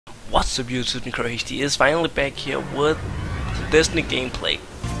What's up YouTube, NecroHD is finally back here with the Destiny gameplay.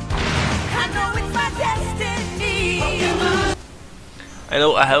 I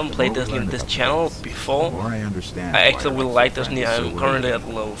know I haven't played Destiny in this channel before. I actually really like Destiny. I'm currently at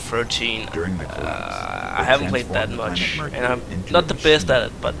level 13. I haven't played that much, and I'm not the best at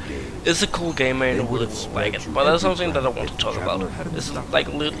it, but it's a cool game and I really like it. But that's something that I want to talk about. It's like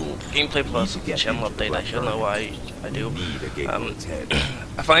a little gameplay plus channel update. I should know why I do.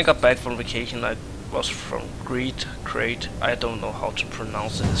 I finally got back from vacation. I was from Crete. I don't know how to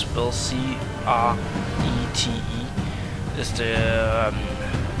pronounce it. It's spelled C-R-E-T-E. It's the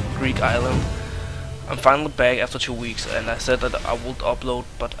Greek island. I'm finally back after 2 weeks, and I said that I would upload,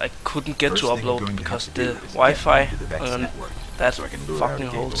 but I couldn't get to upload because the Wi-Fi on that fucking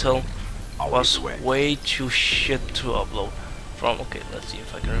hotel was way too shit to upload from. Okay, let's see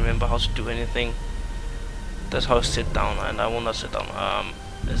if I can remember how to do anything. That's how I sit down, and I will not sit down.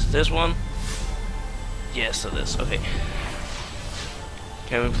 Is this one? Yes, it is. Okay.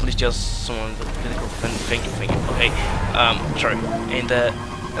 Can we please just someone physical? Thank you. Okay. Sorry. And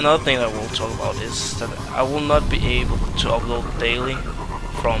another thing I will talk about is that I will not be able to upload daily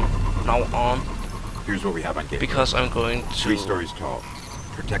from now on. Here's what we have on game. Because I'm going to 3 stories tall.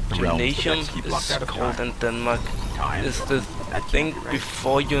 Protect the Gymnasium is called in Denmark. It's the thing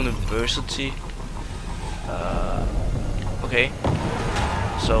before university. Okay.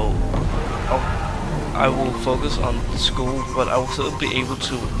 So I will focus on school, but I will still be able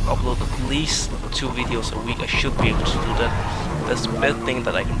to upload at least 2 videos a week. I should be able to do that. That's the best thing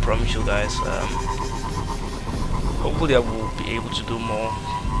that I can promise you guys. Hopefully I will be able to do more,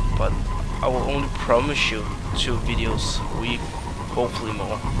 but I will only promise you 2 videos a week, hopefully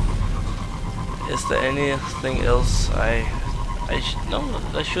more. Is there anything else? No,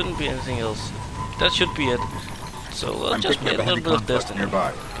 there shouldn't be anything else. That should be it. So let's just play a little bit of Destiny.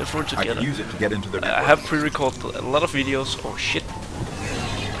 Get through together. I use it to get into the I have pre-recorded a lot of videos. Oh shit.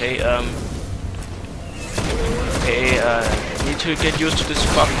 Okay, need to get used to this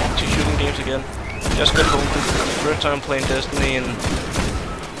fucking 2 shooting games again. Just got home. This is the first time playing Destiny in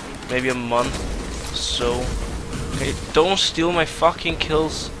maybe a month. So, okay, don't steal my fucking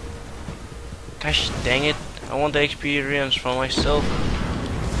kills. Gosh dang it! I want the experience for myself.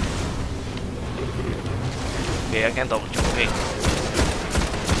 Okay, I can't double jump. Okay.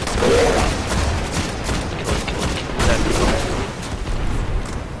 Kill that.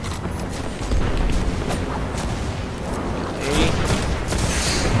 Okay.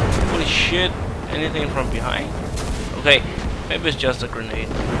 Holy shit! Anything from behind? Okay, maybe it's just a grenade.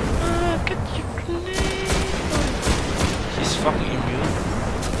 Get your grenade! He's fucking immune.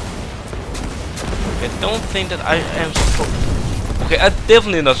 I don't think that I am supposed. Okay, I'm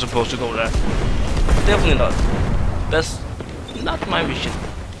definitely not supposed to go there. Definitely not. That's not my mission.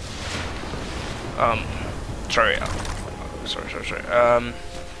 Sorry. Sorry.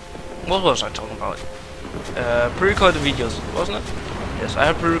 What was I talking about? Pre-recorded videos, wasn't it? Yes, I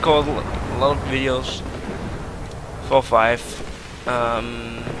have pre-recorded a lot of videos. 4 or 5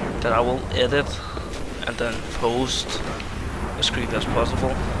 that I will edit and then post as quickly as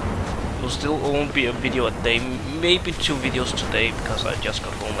possible. It will still only be a video a day, maybe 2 videos today because I just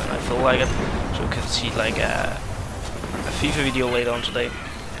got home and I feel like it. So you can see like a FIFA video later on today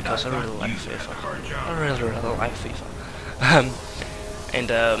because I really like FIFA. I really like FIFA.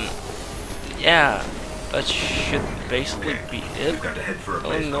 Yeah, that should basically be it. I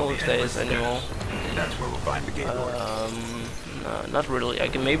don't know if there is any more. No, not really. I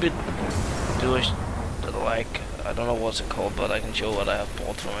can maybe do a like, I don't know what's it called, but I can show what I have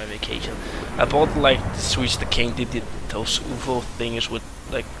bought for my vacation. I bought like the Switch the King did those UFO things with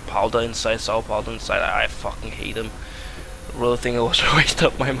like powder inside, sour powder inside. I fucking hate them. I really think it was a waste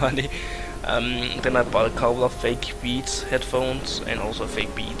of my money. Then I bought a couple of fake Beats headphones and also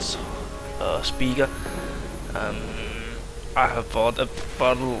fake Beats speaker. I have bought a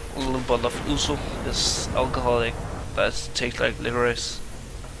little bottle of Uso. It's alcoholic that tastes like licorice.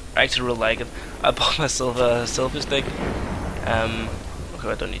 I actually really like it. I bought myself a selfie stick. Okay,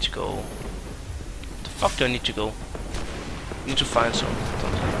 I don't need to go. The fuck do I need to go? I need to find some.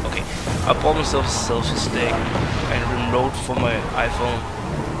 Okay, I bought myself a selfie stick and remote for my iPhone.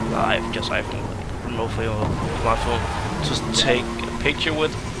 Just iPhone. Remote for your smartphone to take a picture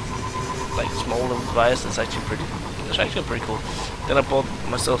with. Like a small little device. It's actually pretty cool. Then I bought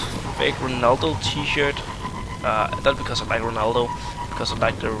myself a fake Ronaldo T-shirt. Not because I like Ronaldo. Because I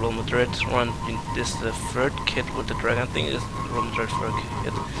like the Real Madrid one. This is the 3rd kit with the dragon thing. Is the Real Madrid 3rd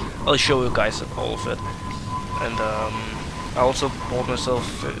kit. I'll show you guys all of it. And I also bought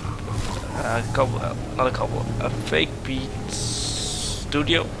myself a fake Beats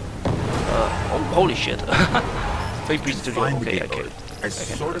Studio Oh, holy shit. Fake Beat Studio. Find the Okay, gate okay. code. I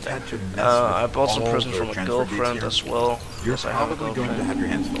sort of had to mess with I bought some all presents the from a transfer girlfriend gates as here. well. You're Yes, I have a probably going to girlfriend. have your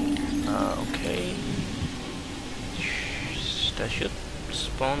hands full. Okay. There should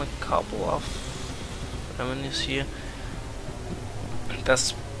spawn a couple of enemies here.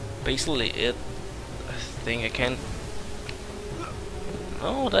 That's basically it. I think I can.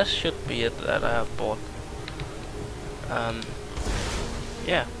 Oh, that should be it that I have bought.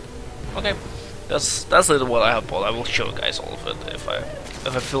 Yeah. Okay. That's it. What I have bought. I will show you guys all of it if I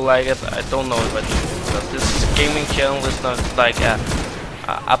feel like it. I don't know if I do, because this gaming channel is not like a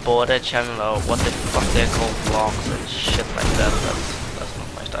bought a channel or what the fuck they're called, vlogs and shit like that. That's not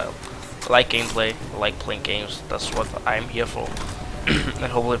my style. I like gameplay. I like playing games. That's what I'm here for.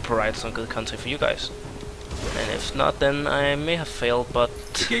 And hopefully provide some good content for you guys. And if not, then I may have failed, but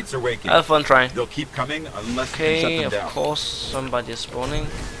The gates are waking. I have fun trying. They'll keep coming unless you can shut Okay, them of down. course somebody is spawning.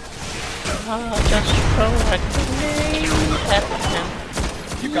 Just throw a grenade at him.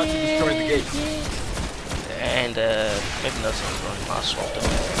 You've got to destroy the gates. And maybe not something I'll swap them.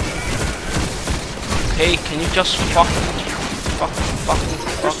 Okay, can you just fuck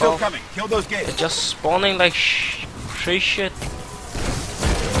They're still off? coming. Kill those They're gates. just spawning like crazy shit.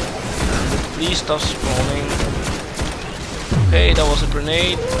 Please stop spawning. Okay, that was a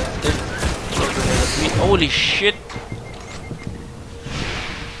grenade. Did throw a grenade at me. Holy shit!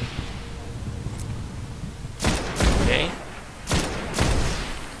 Okay.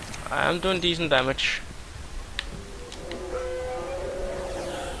 I'm doing decent damage.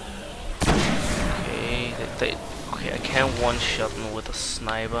 Okay, okay, I can't one-shot them with a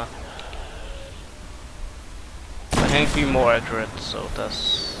sniper. I can be more accurate, so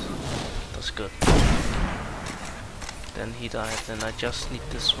that's good. Then he died, then I just need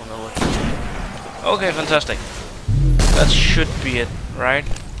this one over here. Okay, fantastic. That should be it, right?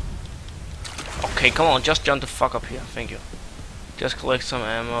 Okay, come on, just jump the fuck up here, thank you. Just collect some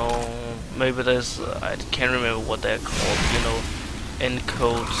ammo. Maybe there's, I can't remember what they're called, you know,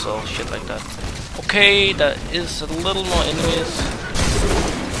 encodes or shit like that. Okay, that is a little more enemies.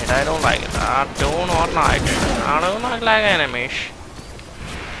 And I don't like it. I do not like it. I do not like enemies.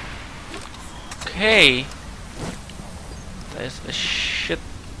 Okay. There's a shit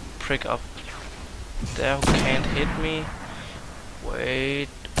prick up there who can't hit me. Wait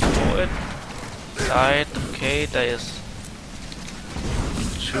for it. Died. Okay, there is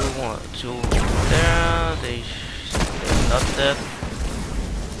two there. They're not dead.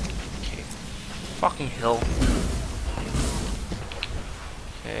 Okay. Fucking hell.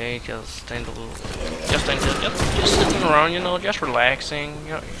 Okay, just sitting around, you know, just relaxing,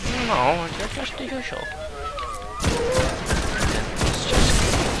 you know, just the usual. Let's just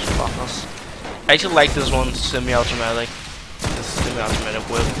fuckers. I actually like this one, semi-automatic. This semi-automatic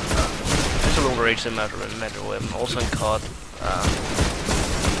weapon. It's a longer range semi-automatic weapon, also in COD.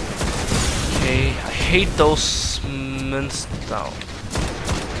 Okay, I hate those mints down.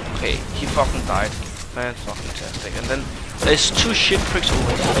 Okay, he fucking died. Man, fucking fantastic. And then there's two shit pricks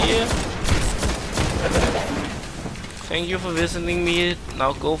over here. Thank you for visiting me.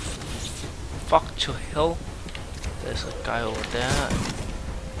 Now go fuck to hell. There's a guy over there.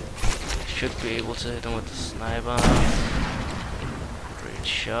 Should be able to hit him with the sniper. Great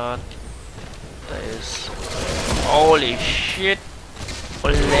shot. There is. Holy shit.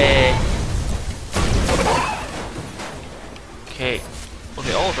 Ole. Okay.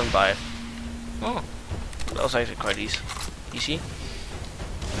 Okay, all of them died. Oh. That was actually quite easy.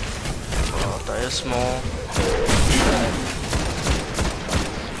 Oh, that is small.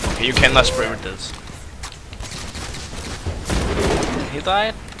 Okay, you cannot spray with this. He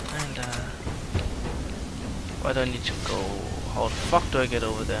died, and why do I need to go? How the fuck do I get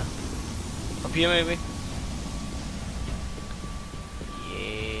over there? Up here, maybe?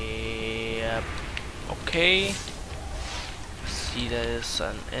 Yeah. Okay. See, there is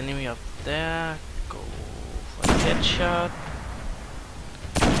an enemy up there. Go for a headshot.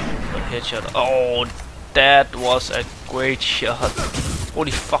 Oh, that was a great shot.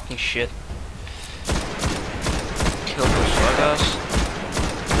 Holy fucking shit. Kill those fuckers.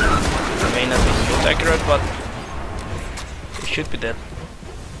 I may not be most accurate, but they should be dead.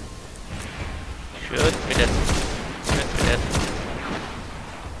 Should be dead.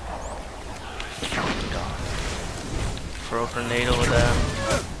 God. Throw a grenade over there.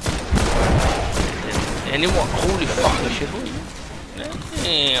 Any more? Holy fucking shit.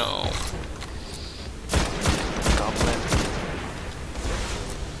 Damn. Goblin.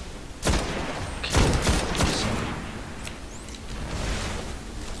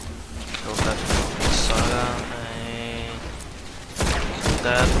 Kill that fucking saga. Kill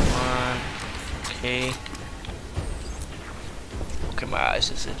that one. Okay. Okay, my eyes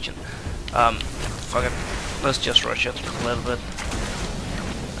is itching. Fuck it. Let's just rush it a little bit.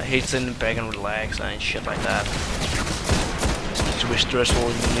 I hate sitting back and relax and shit like that. It's too stressful.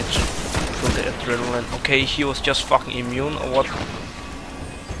 You need to feel the adrenaline. Okay, he was just fucking immune or what?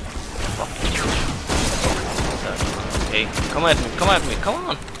 Fuck. Okay, come at me, come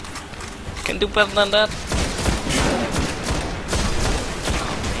on! You can do better than that.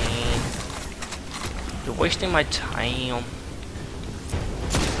 You're wasting my time.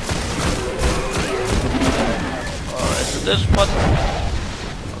 Is it this button?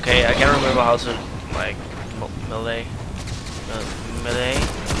 Okay, I can't remember how to like melee. Melee.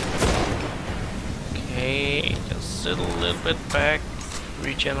 Okay, just sit a little bit back,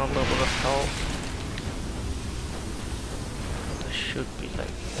 regen a little bit of health. There should be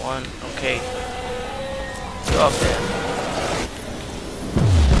like one. Okay, you're up there.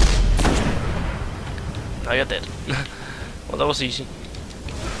 Now you're dead. Well, that was easy.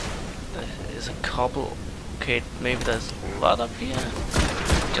 There is a couple. Okay, maybe there's a lot up here.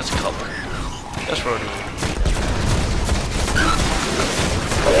 Just a couple. Just roll it.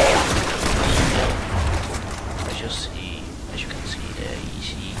 As you can see there,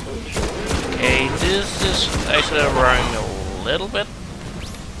 easy. Okay, this is actually running a little bit.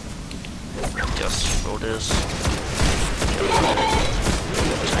 Just throw this.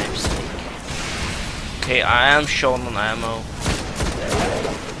 Time's sake. Okay, I am short on ammo.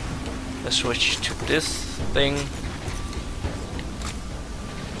 Let's switch to this thing.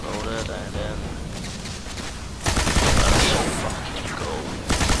 Load it and then let's fucking go.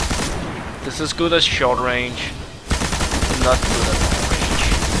 This is good at short range, not good at long range.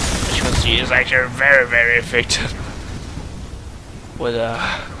 As you can see, it's actually very, very effective with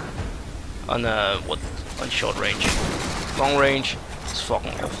on short range. Long range, it's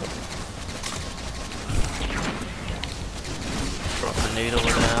fucking awful. Drop a grenade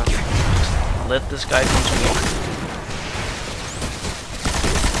over there. Let this guy come to me.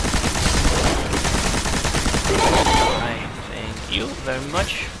 I thank you very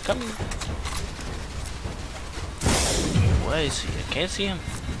much for coming. Where is he? I can't see him.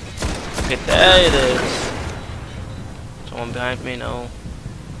 Okay, there it is. Someone behind me? No.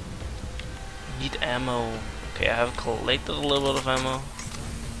 Need ammo. Okay, I have collected a little bit of ammo.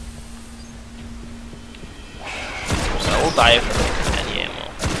 So I will die if I don't have any ammo.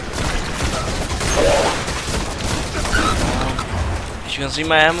 As you can see,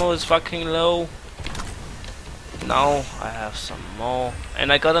 my ammo is fucking low. Now I have some more,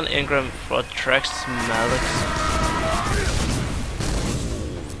 and I got an engram for Trax Malix.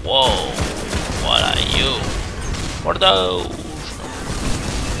 Whoa! What are you? What are those?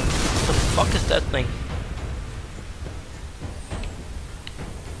 What the fuck is that thing?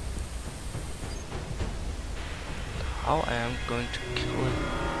 How I am going to kill it?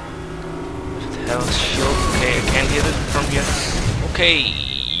 Hell shield. Okay, I can't hit it from here. Okay,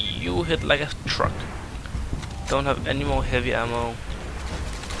 you hit like a truck. Don't have any more heavy ammo.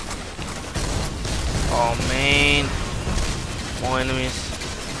 Oh man, more enemies.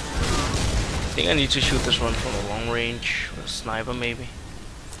 I think I need to shoot this one from a long range with a sniper maybe.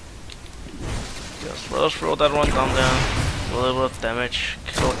 Just throw that one down there. A little bit of damage.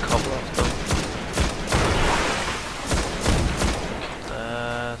 Kill a couple of them.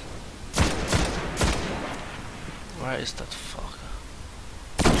 Where is that fucker?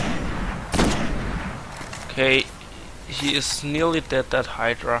 Okay, he is nearly dead, that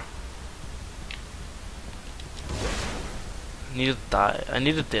Hydra. I need to die. I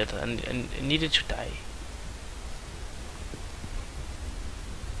needed dead. I needed to die.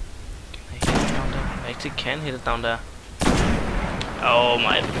 Can I hit it down there? I actually can hit it down there. Oh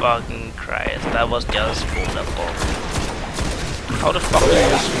my fucking Christ, that was just wonderful. How the fuck do you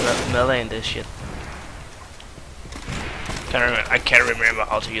use melee in this shit? I can't remember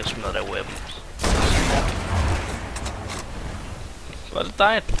how to use melee weapons. But it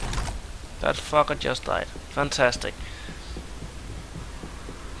died. That fucker just died. Fantastic.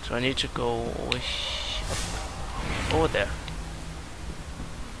 So I need to go over there.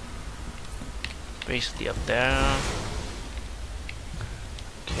 Basically up there.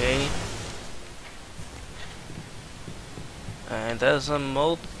 Okay. And there's a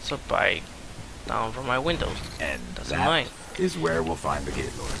motorbike down from my window. And that's mine. Is where we'll find the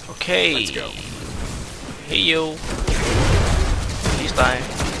Gate Lord. Okay. Let's go. Hey you. Please die.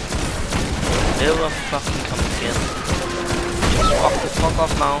 Never fucking come again. Just fuck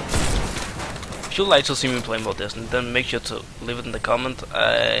off now. If you'd like to see me play more Destiny, then make sure to leave it in the comment.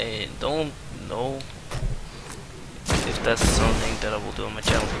 I don't know if that's something that I will do on my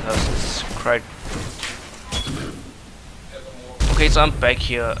channel because it's quite. Okay, so I'm back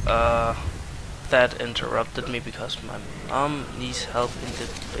here. That interrupted me because my mom needs help in the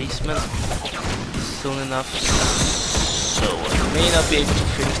basement soon enough, so I may not be able to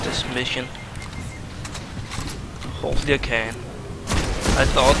finish this mission. Hopefully I can. I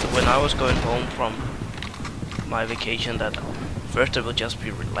thought when I was going home from my vacation that first it would just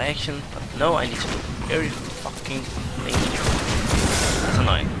be relaxing, but no, I need to do very fucking things. That's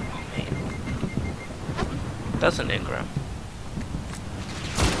annoying. Oh man. That's an engram.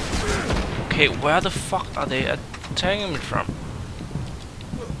 Okay, where the fuck are they attacking me from?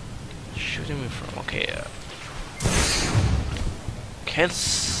 Shooting me from, okay. Can't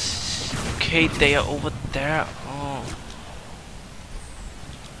okay, they are over there. Oh.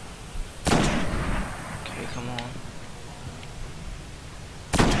 Okay, come on.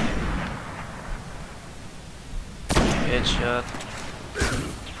 Headshot.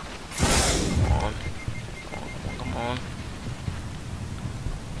 Come on. Come on.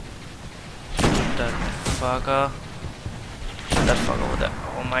 Shoot that fucker. Shoot that fucker over there.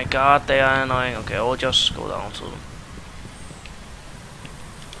 Oh my god, they are annoying. Okay, I'll just go down to them.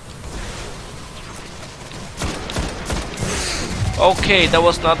 Okay, that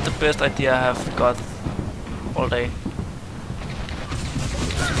was not the best idea I have got all day.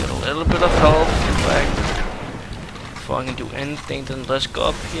 Let's get a little bit of health back before I can do anything. Then let's go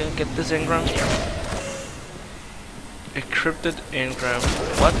up here and get this engram. Encrypted engram.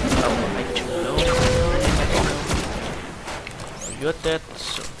 What? I would like to know. You're dead.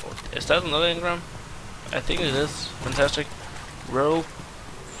 So, is that another engram? I think it is. Fantastic. Row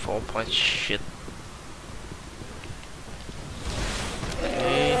 4 point shit.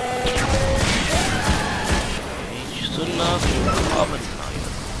 Okay. Just enough. Up and now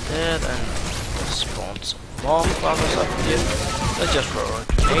you're dead, and spawn some more fuckers up here. Let's just throw a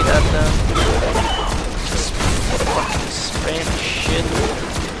grenade at them. Just fucking spam shit.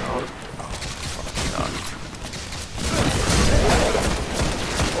 Oh fucking god.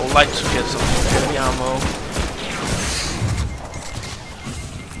 I would like to get some heavy ammo.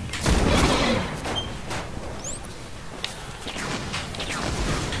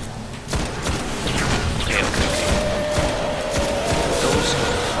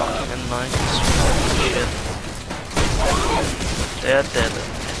 They're dead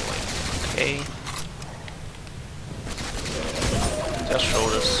anyway. Okay. Just throw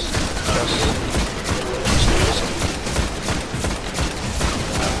this. Just use it.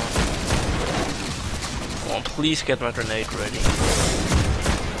 Come on, please get my grenade ready.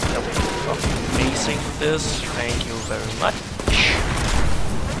 That would be fucking amazing for this. Thank you very much.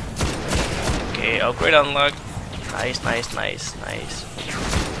 Okay, upgrade unlocked. Nice, nice, nice, nice.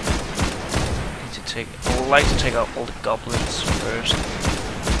 I would like to take out all the goblins first.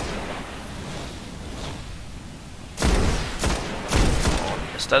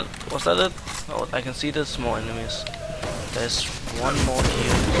 Oh, was that it? Oh, I can see there's more enemies. There's one more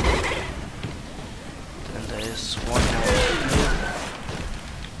here. Then there's one more here.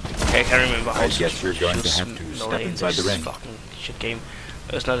 Okay, I can't remember how I guess you're going to have to step inside the ring. Fucking shit game.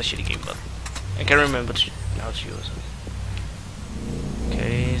 It's not a shitty game, but I can't remember how to use it.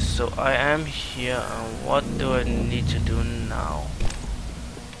 Okay, so I am here, and what do I need to do now?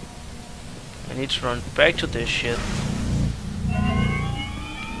 I need to run back to this shit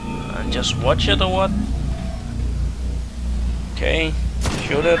and just watch it or what? Okay,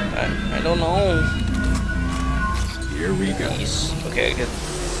 shoot it. I don't know. Here we go. Please. Okay, I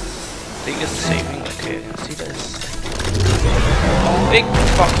think it's saving. Okay, I can see this big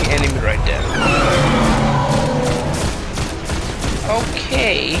fucking enemy right there.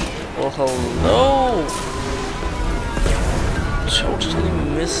 Okay, well hello. Totally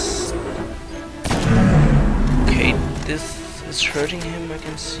missed. Okay, this is hurting him, I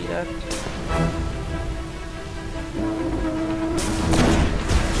can see that.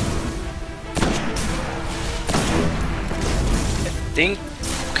 I think,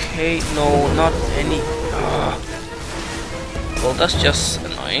 okay, no, not any. Well, that's just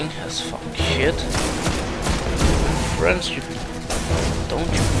annoying as fuck shit. Friends, you don't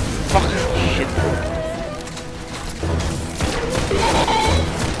you fucking shit.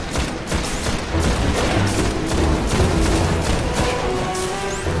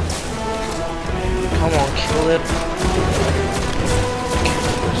 Come on, kill it.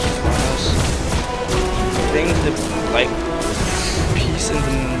 I think the like piece in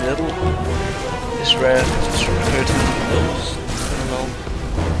the middle is red. It's hurting those. I don't know.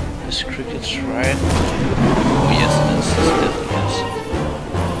 This cricket's right. Oh yes, it is. It's definitely is.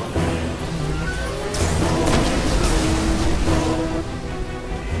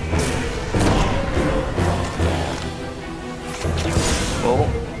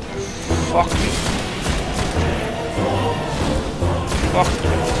 Fuck me. Fuck me.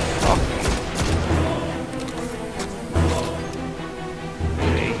 Fuck me.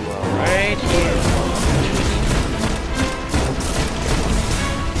 Okay, you are right here.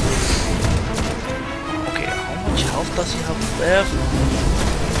 Okay, how much health does he have left?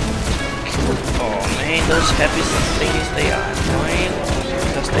 Oh man, those happy thingies, they are annoying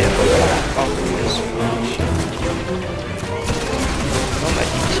because they are obvious. I don't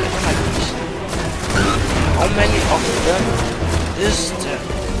like these, I don't like these. How many of them is there?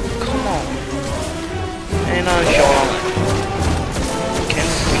 Come on. And I'm sure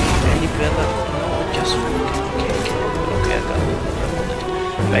can't be any better. No, just okay, I got it.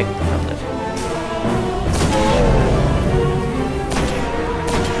 Back to my level.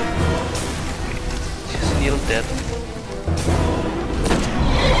 Still dead.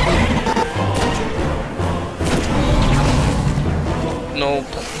 No,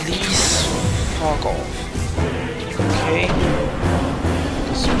 please fuck off. Okay?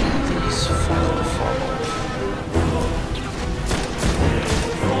 Just please fuck the fuck off.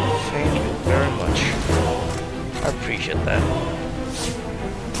 Thank you very much. I appreciate that.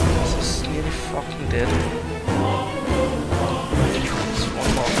 This is nearly fucking dead. There's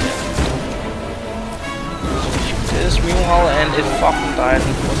one more dead. This meanwhile, and it fucking died.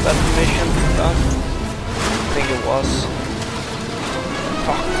 Was that the mission done? I think it was.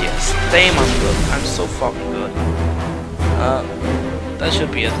 Fuck yes, damn I'm good. I'm so fucking good. That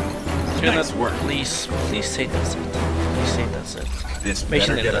should be it. Nice work. Please say that's it. Please say that's it. This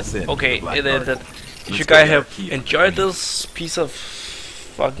Mission better get ended. us in. Okay, it ended. If Let's you go guys get our have key. enjoyed this piece of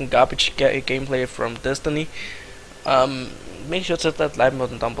fucking garbage gameplay from Destiny, make sure to hit that like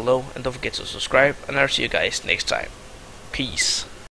button down below and don't forget to subscribe, and I'll see you guys next time. Peace.